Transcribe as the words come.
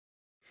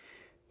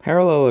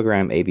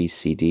Parallelogram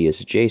ABCD is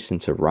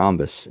adjacent to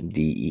rhombus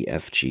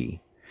DEFG.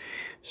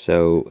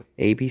 So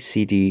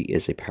ABCD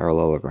is a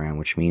parallelogram,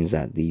 which means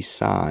that these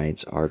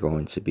sides are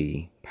going to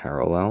be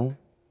parallel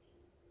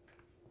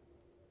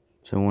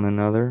to one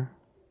another.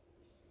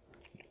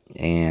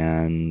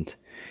 And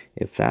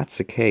if that's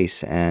the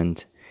case,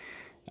 and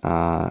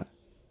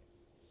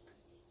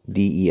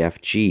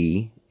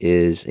DEFG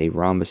is a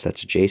rhombus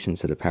that's adjacent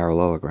to the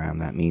parallelogram,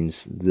 that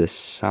means this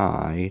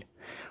side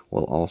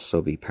will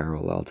also be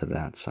parallel to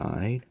that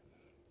side,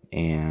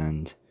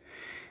 and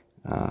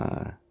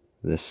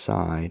this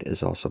side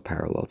is also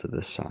parallel to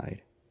this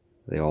side.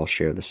 They all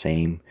share the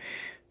same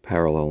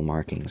parallel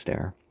markings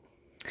there.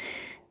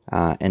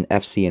 And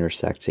FC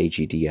intersects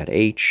AGD at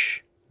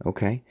H.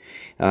 Okay.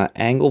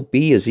 Angle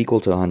B is equal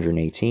to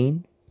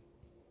 118.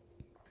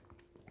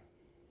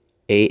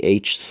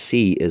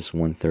 AHC is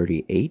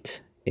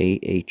 138.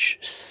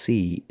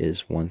 AHC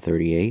is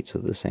 138, so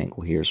this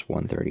angle here is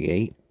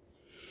 138.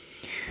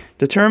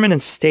 Determine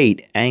and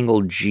state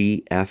angle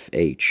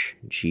GFH.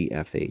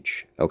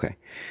 GFH. Okay.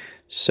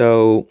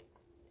 So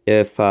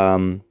if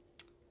angle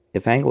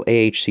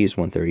AHC is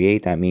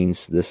 138, that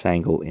means this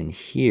angle in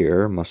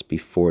here must be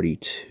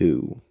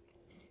 42,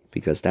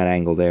 because that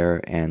angle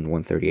there and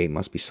 138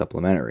 must be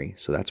supplementary.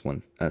 So that's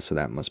so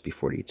that must be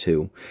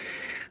 42.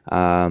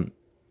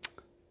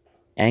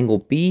 Angle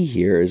B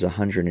here is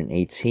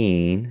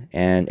 118,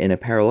 and in a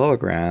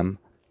parallelogram,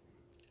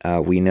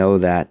 we know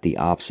that the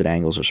opposite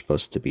angles are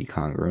supposed to be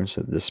congruent,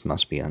 so this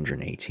must be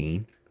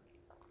 118.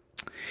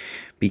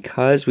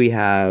 Because we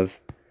have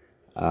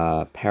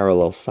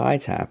parallel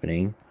sides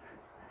happening,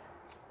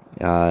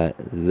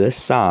 this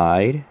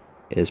side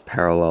is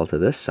parallel to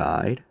this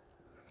side,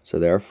 so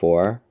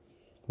therefore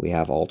we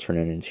have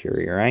alternate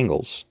interior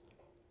angles.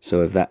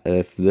 So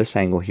if this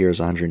angle here is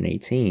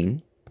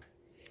 118,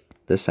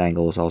 this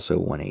angle is also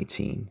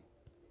 118.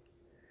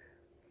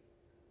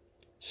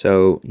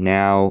 So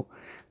now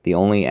the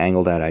only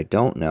angle that I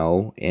don't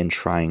know in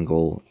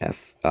triangle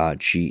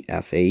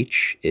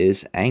GFH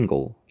is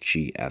angle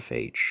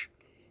GFH.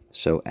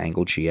 So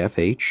angle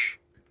GFH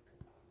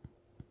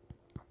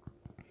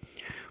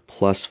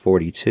plus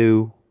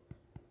 42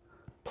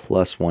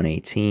 plus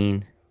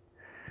 118,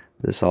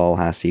 this all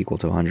has to equal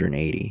to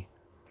 180.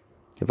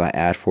 If I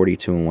add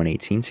 42 and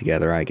 118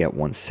 together, I get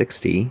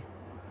 160.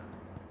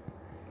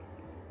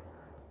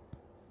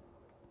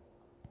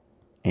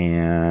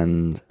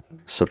 And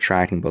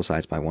subtracting both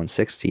sides by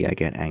 160, I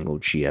get angle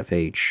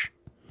GFH,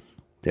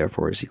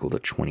 therefore is equal to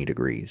 20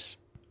 degrees.